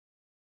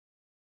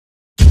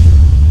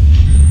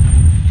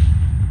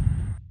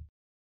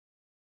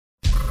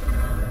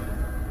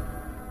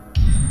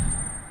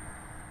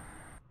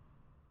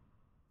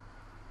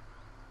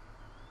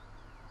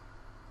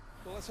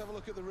let's have a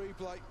look at the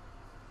replay.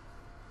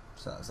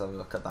 So let's have a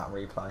look at that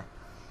replay.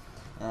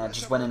 Yeah,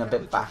 just went in a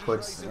bit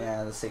backwards.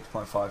 Yeah, the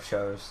 6.5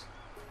 shows.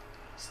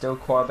 Still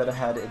quite a bit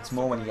ahead. It's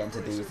more when you get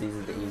into these. These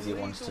are the easier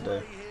ones to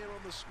do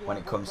when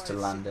it comes to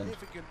landing.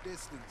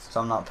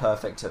 So I'm not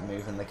perfect at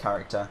moving the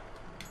character.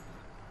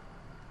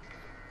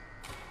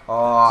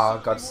 Oh,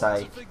 God's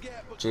sake.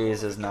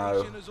 Jesus,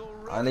 no.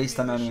 At least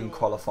I'm only in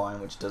qualifying,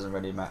 which doesn't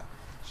really matter.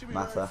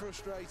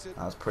 That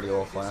was pretty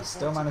awful. And I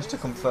still managed to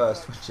come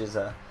first, which is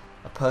a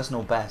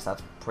personal best.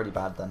 That's pretty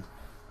bad then.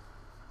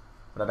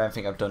 But I don't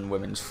think I've done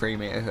women's 3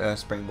 meter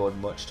springboard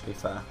much, to be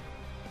fair.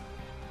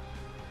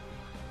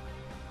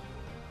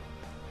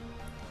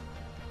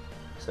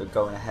 So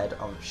going ahead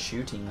of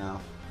shooting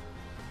now.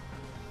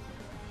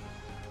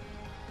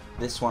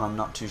 This one I'm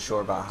not too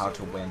sure about how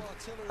to win,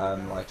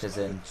 like as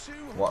in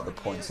what the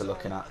points are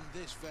looking at,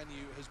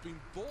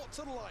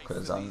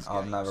 because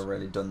I've never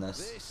really done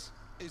this.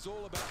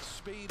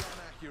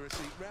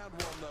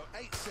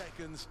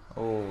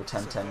 Oh,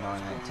 10, 10,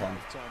 9, 8, 10,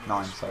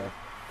 9, sorry.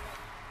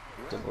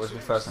 What was my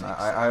first one?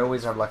 I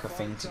always have like a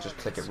thing to just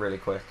click it really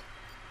quick.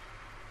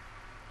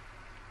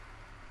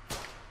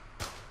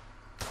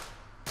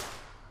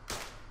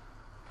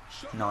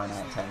 9,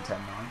 8, 10, 10,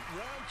 9.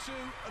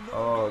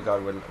 Oh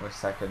god, we're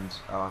second.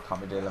 Oh, I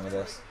can't be dealing with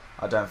this.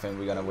 I don't think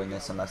we're going to win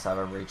this unless I have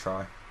a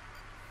retry.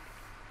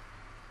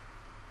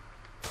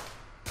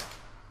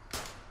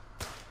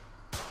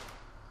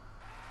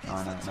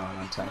 Nine, 8, 9,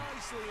 9, 10.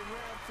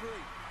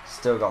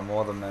 Still got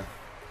more than me.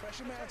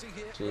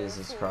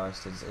 Jesus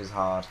Christ, it's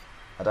hard.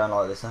 I don't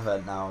like this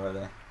event now,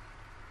 really.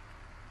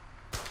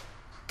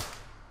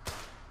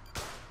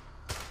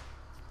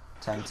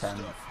 10, 10,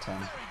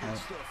 10, 8.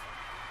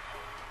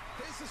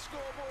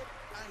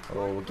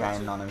 Oh, we're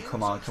gaining on him.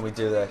 Come on, can we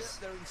do this?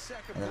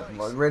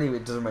 Well, really,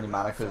 it doesn't really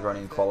matter because we're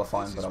only in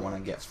qualifying, but I want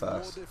to get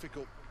first.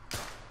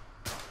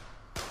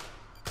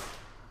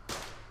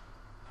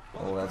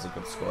 Oh, that's a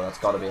good score. That's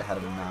got to be ahead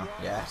of him now.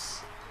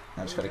 Yes.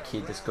 Now just got to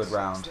keep this good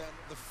round.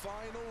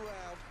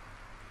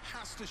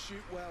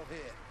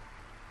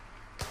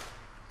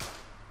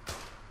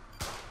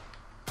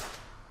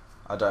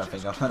 I don't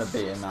think I'm going to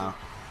beat him now.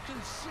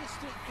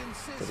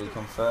 Did he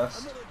come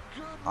first?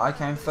 I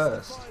came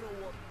first.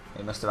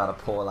 He must have had a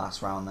poor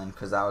last round then,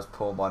 because that was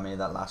poor by me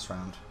that last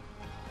round.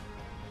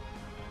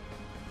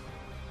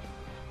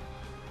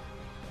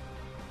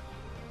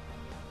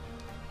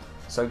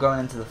 So going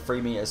into the 3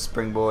 meter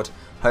springboard,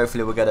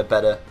 hopefully we'll get a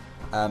better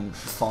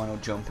final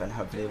jump and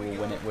hopefully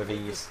we'll win it with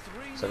ease.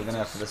 So we're going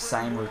to go for the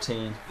same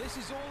routine,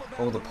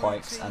 all the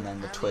pikes and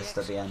then the twist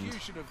at the end.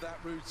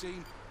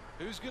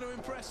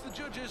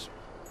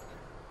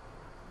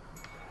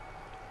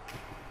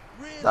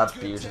 That's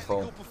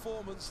beautiful.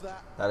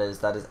 That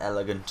is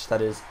elegant.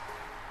 That is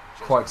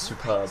quite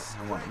superb.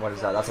 And what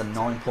is that? That's a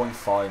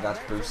 9.5. That's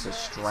boosted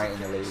straight in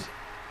the lead.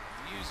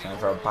 Going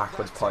for a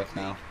backwards pike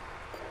now.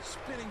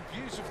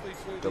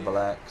 Double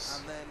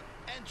X.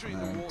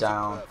 And then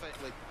down.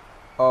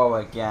 Oh,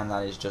 again,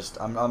 that is just.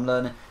 I'm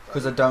learning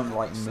because I don't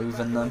like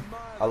moving them.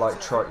 I like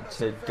try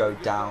to go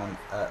down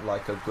at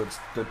like a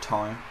good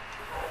time.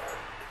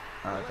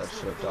 Got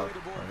short dog.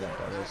 Oh, yeah,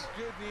 that is.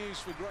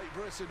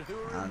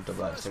 And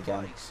double X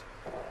again.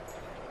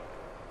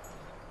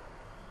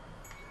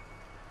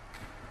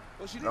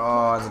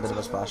 Oh, there's a bit of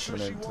a splash to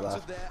the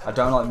left. I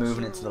don't like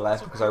moving it to the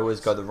left because I always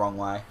go the wrong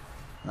way.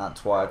 And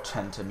that's why I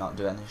tend to not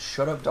do anything.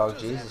 Shut up, dog.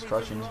 Jesus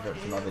Christ, you need to go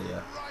to my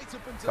video.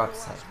 God's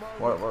sake.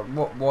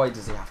 Why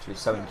does he have to be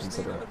so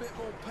inconsiderate?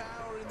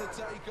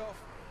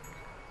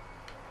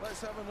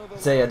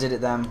 See, I did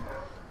it then.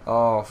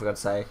 Oh, for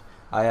God's sake.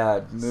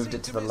 I moved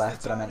it to the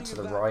left, but I meant to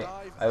the right.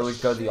 I always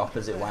go the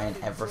opposite way in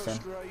everything,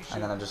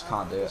 and then I just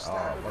can't do it. Oh,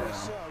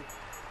 wow.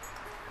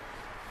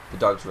 The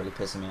dog's really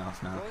pissing me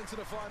off now.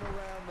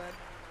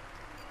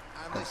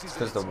 It's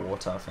because of the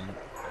water, I think.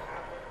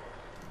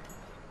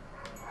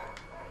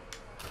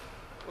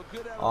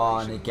 Oh,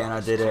 and again I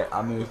did it.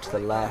 I moved to the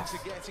left.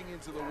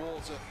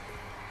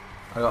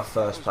 I got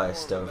first place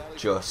still.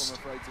 Just.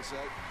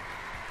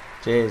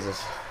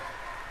 Jesus.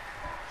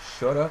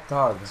 Shut up,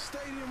 dog.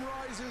 Stadium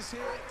rises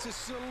here to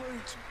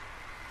salute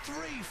 3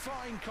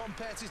 fine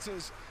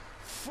competitors,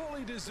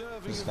 fully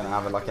deserving. Just gonna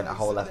have like a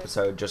whole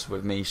episode just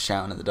with me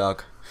shouting at the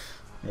dog.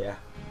 Yeah,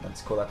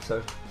 that's a cool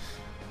episode.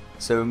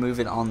 So we're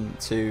moving on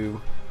to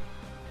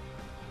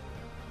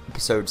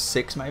episode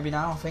 6 maybe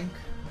now, I think.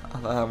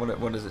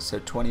 What is it? So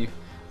 20.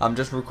 I'm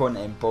just recording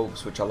it in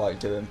bulks, which I like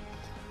doing.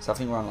 So I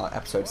think we're on like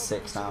episode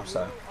 6 now.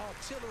 So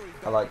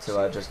I like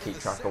to just keep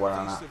track of where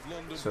I'm at.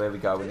 So here we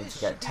go. We need to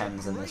get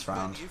 10s in this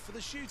round.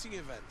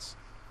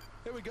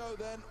 Here we go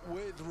then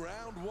with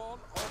round 1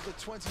 of the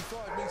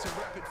 25 meter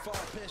rapid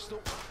fire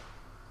pistol.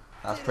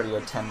 That's pretty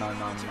good. 10, 9,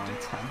 9, 9,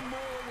 10.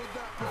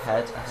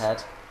 Ahead,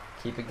 ahead.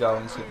 Keep it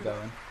going, keep it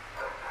going.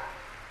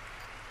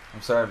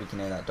 I'm sorry if you can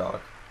hear that dog.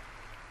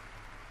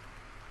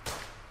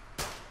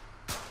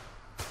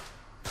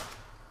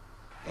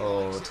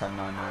 Oh, 10,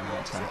 9, 9,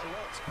 8, 10, 9.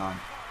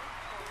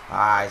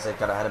 Ah, he's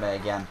got ahead of me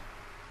again.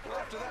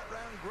 After that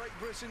round, Great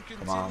Britain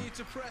Come on. continued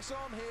to press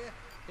on here.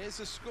 Here's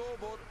the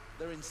scoreboard.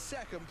 They're in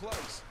second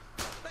place.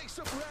 Next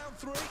up, round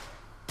 3.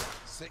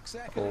 6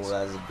 seconds. Oh,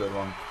 there's a good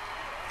one.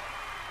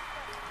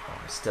 Oh,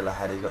 he's still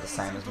ahead. He's got the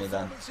same as me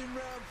then.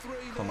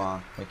 Come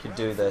on, we can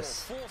do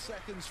this. 4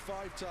 seconds,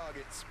 5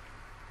 targets.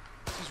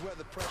 This is where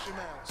the pressure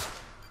mounts.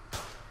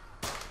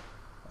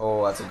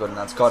 Oh, that's a good one.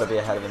 That's got to be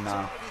ahead of him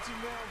now.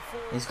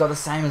 He's got the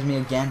same as me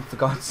again, for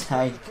God's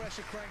sake.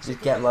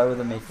 Just get lower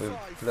than me for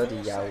bloody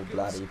yo,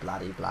 bloody.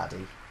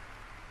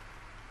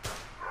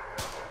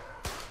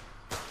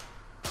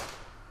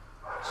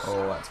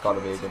 Oh, that's got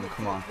to be a good one.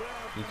 Come on.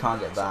 You can't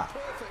get that.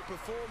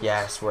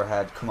 Yes, we're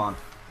ahead. Come on.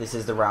 This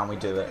is the round we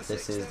do it.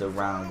 This is the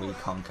round we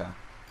conquer.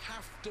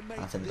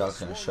 I think Dog's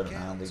going to shut it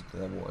now.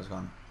 The water's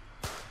gone.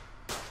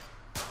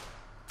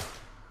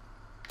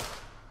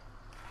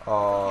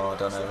 Oh, I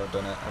don't know if I've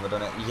done it. Have I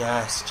done it?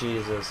 Yes,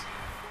 Jesus.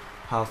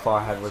 How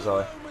far ahead was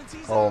I?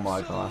 Oh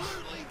my gosh.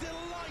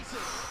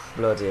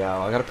 Bloody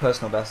hell. I got a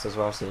personal best as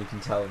well, so you can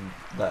tell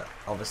that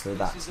obviously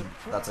that's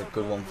a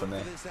good one for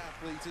me.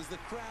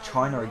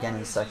 China again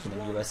in second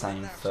and USA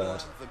in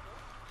third.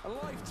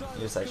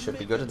 USA should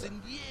be good at it.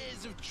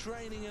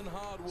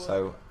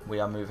 So we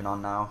are moving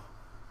on now.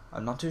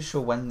 I'm not too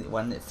sure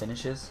when it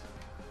finishes.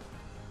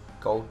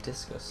 Gold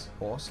discus.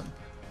 Awesome.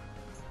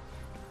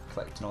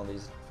 Collecting all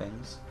these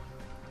things.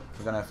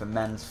 We're gonna have a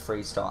men's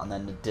freestyle and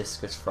then the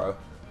discus throw.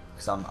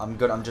 Because I'm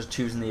good. I'm just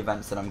choosing the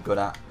events that I'm good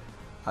at.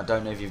 I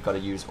don't know if you've got to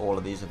use all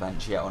of these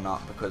events yet or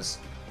not, because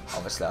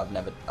obviously I've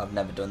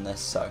never done this,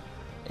 so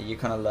you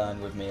kind of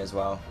learn with me as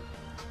well.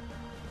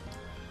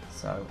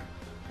 So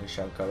we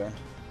shall go in.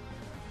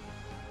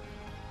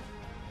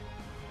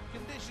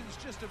 Conditions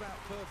just about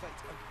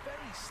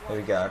perfect. Here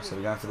we go. So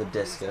we're going for the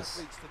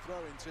discus.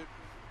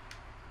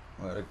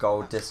 We're got a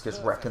gold discus,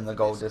 repping the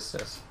gold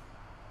discus.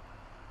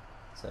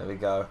 So here we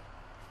go.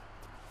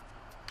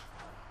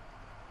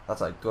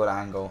 That's a good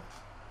angle.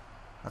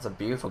 That's a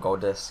beautiful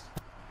gold disc.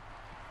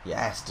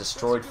 Yes,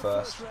 destroyed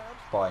first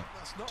by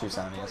 2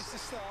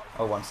 centimeters.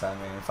 Oh, 1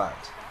 centimeter in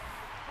fact.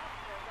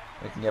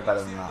 We can get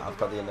better than that. I've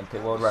got the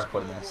Olympic world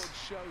record in this.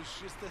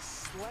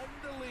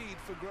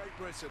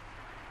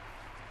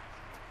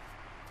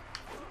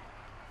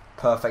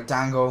 Perfect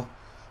angle.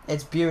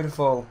 It's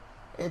beautiful.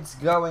 It's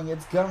going,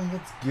 it's going,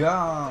 it's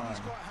gone.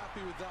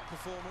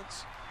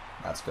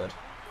 That's good.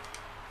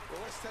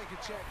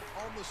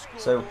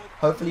 So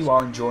hopefully you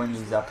are enjoying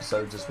these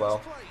episodes as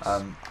well.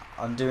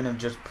 I'm doing them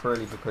just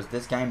purely because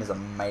this game is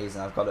amazing.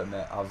 I've got to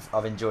admit,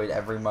 I've enjoyed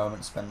every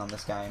moment spent on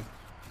this game.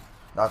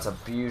 That's a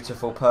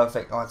beautiful,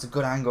 perfect. Oh, it's a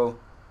good angle.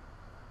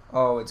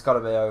 Oh, it's got to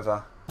be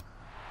over.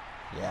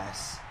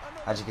 Yes.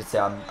 As you can see,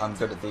 I'm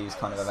good at these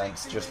kind of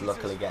events. Just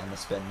luckily getting the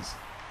spins.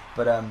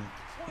 But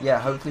yeah,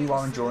 hopefully you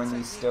are enjoying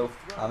these still.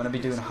 I'm going to be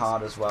doing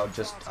hard as well.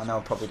 Just I know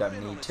I probably don't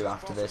need to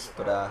after this,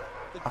 but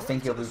I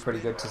think it'll be pretty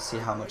good to see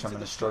how much I'm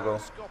going to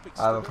struggle.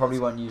 I probably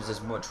won't use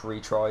as much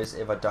retries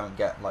if I don't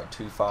get like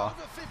too far.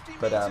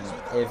 But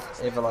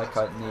if like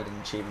I need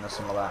an achievement or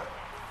something like that,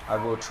 I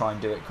will try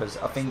and do it, because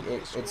I think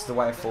it's the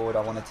way forward.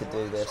 I wanted to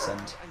do this,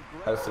 and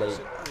hopefully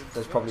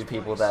there's probably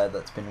people there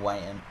that's been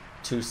waiting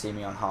to see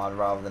me on hard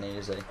rather than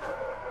easy.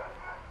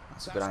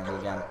 That's a good angle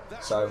again.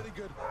 So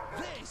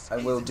I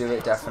will do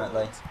it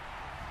definitely.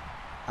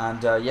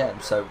 And yeah,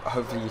 so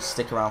hopefully you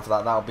stick around for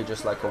that. That'll be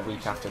just like a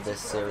week after this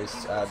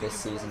series, this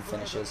season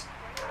finishes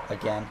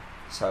again.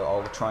 So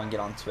I'll try and get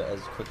onto it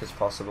as quick as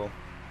possible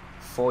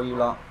for you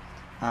lot,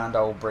 and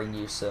I'll bring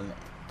you some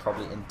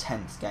probably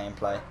intense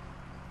gameplay.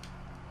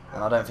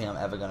 And I don't think I'm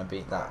ever going to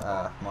beat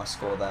that my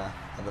score there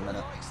at the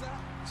minute.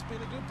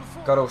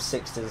 Got all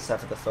 60s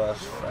except for the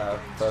first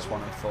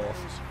one and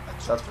fourth.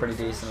 So that's pretty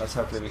decent. Let's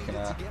hopefully we can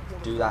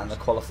do that in the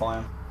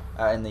qualifying,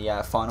 in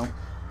the final.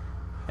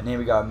 And here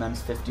we go,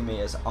 men's 50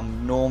 meters.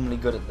 I'm normally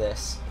good at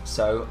this,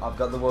 so I've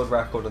got the world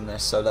record on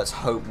this. So let's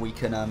hope we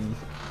can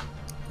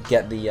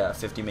get the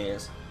 50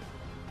 meters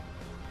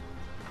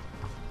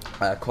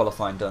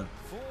qualifying done.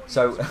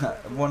 So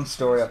one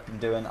story I've been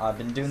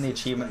doing the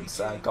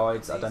achievements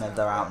guides. I don't know if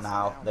they're out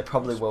now. They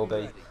probably will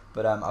be.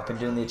 But I've been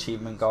doing the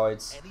achievement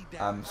guides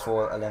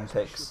for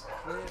Olympics,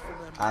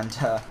 and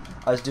I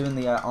was doing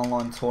the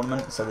online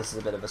tournament. So this is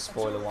a bit of a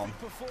spoiler one,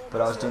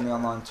 but I was doing the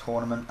online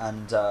tournament,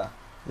 and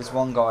this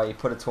one guy, he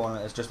put a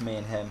tournament. It's just me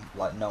and him,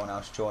 like no one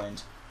else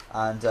joined,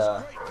 and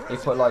he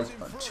put like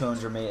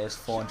 200 meters,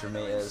 400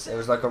 meters. It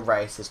was like a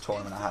races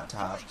tournament I had to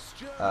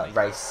have.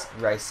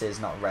 Races,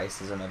 not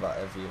racism.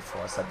 If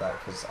I said that,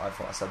 because I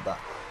thought I said that,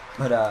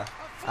 but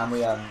and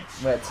we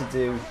had to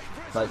do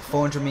like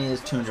 400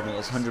 meters, 200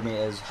 meters, 100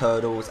 meters,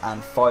 hurdles,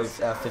 and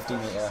 50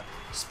 meter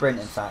sprint.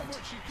 In fact,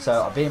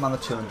 so I beat him on the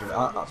 200.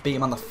 I beat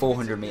him on the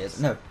 400 meters.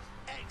 No,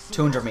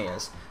 200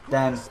 meters.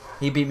 Then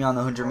he beat me on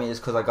the 100 meters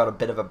because I got a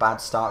bit of a bad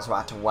start, so I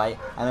had to wait.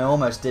 And I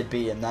almost did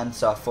beat him then.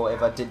 So I thought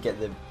if I did get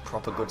the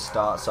proper good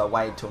start, so I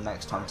waited till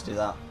next time to do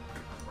that.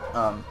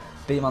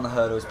 Beat him on the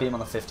hurdles, beat him on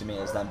the 50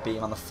 meters, then beat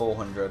him on the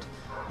 400.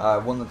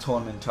 Won the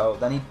tournament in total.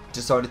 Then he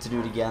decided to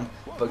do it again,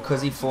 but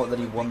because he thought that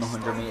he won the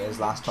 100 meters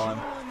last time,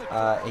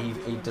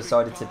 he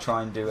decided to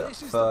try and do it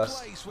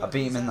first. I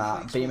beat him in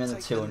that, beat him in the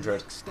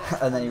 200,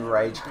 and then he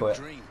rage quit.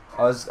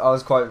 I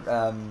was quite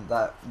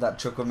that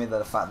chuckled me,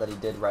 the fact that he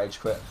did rage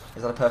quit.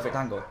 Is that a perfect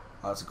angle?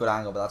 Oh, it's a good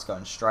angle, but that's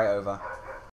going straight over.